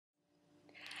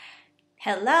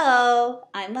Hello,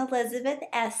 I'm Elizabeth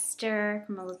Esther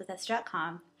from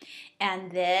elizabethesther.com,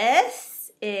 and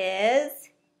this is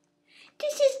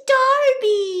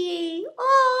Darby.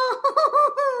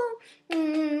 Oh,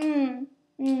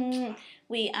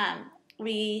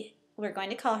 we we're going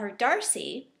to call her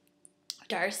Darcy.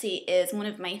 Darcy is one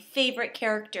of my favorite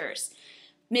characters,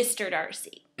 Mr.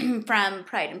 Darcy from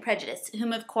Pride and Prejudice,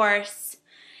 whom of course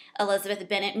Elizabeth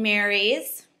Bennet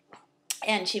marries.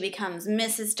 And she becomes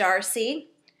Mrs. Darcy.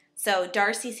 So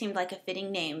Darcy seemed like a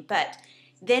fitting name, but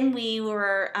then we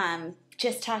were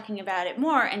just talking about it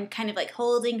more and kind of like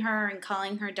holding her and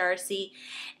calling her Darcy.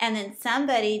 And then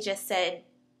somebody just said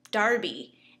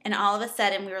Darby. And all of a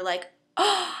sudden we were like,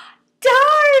 oh,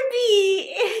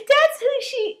 Darby! That's who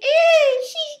she is!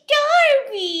 She's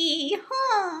Darby!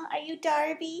 Huh? Are you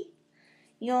Darby?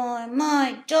 You're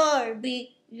my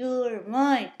Darby. You're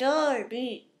my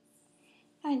Darby.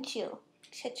 Aren't you?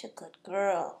 Such a good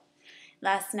girl.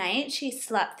 Last night, she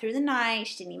slept through the night.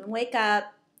 She didn't even wake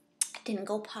up. Didn't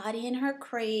go potty in her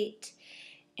crate.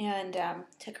 And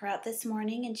took her out this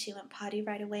morning, and she went potty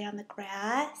right away on the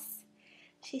grass.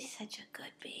 She's such a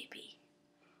good baby.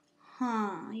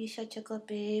 Huh? You such a good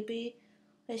baby?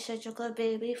 You're such a good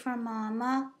baby for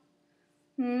Mama?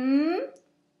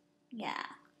 Yeah.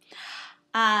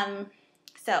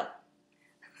 So,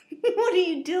 what are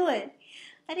you doing?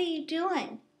 What are you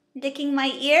doing? Licking my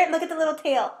ear? Look at the little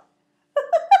tail.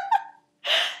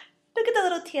 Look at the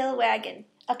little tail wagging.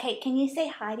 Okay, can you say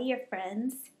hi to your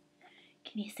friends?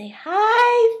 Can you say,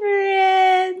 hi,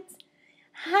 friends?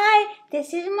 Hi,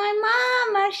 this is my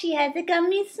mama. She has a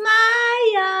gummy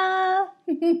smile.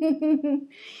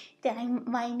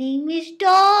 My name is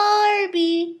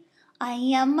Darby. I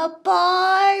am a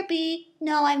Barbie.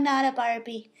 No, I'm not a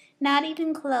Barbie. Not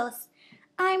even close.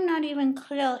 I'm not even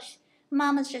close.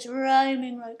 Mama's just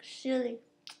rhyming like silly.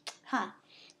 Huh.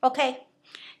 Okay.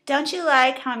 Don't you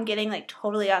like how I'm getting like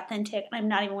totally authentic? I'm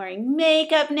not even wearing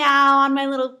makeup now on my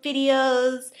little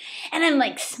videos. And I'm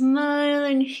like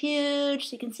smiling huge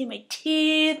so you can see my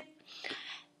teeth.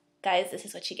 Guys, this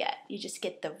is what you get. You just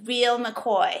get the real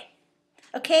McCoy.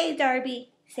 Okay,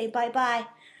 Darby. Say bye-bye.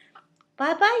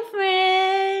 Bye-bye,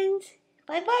 friends.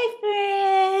 Bye-bye,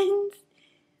 friends.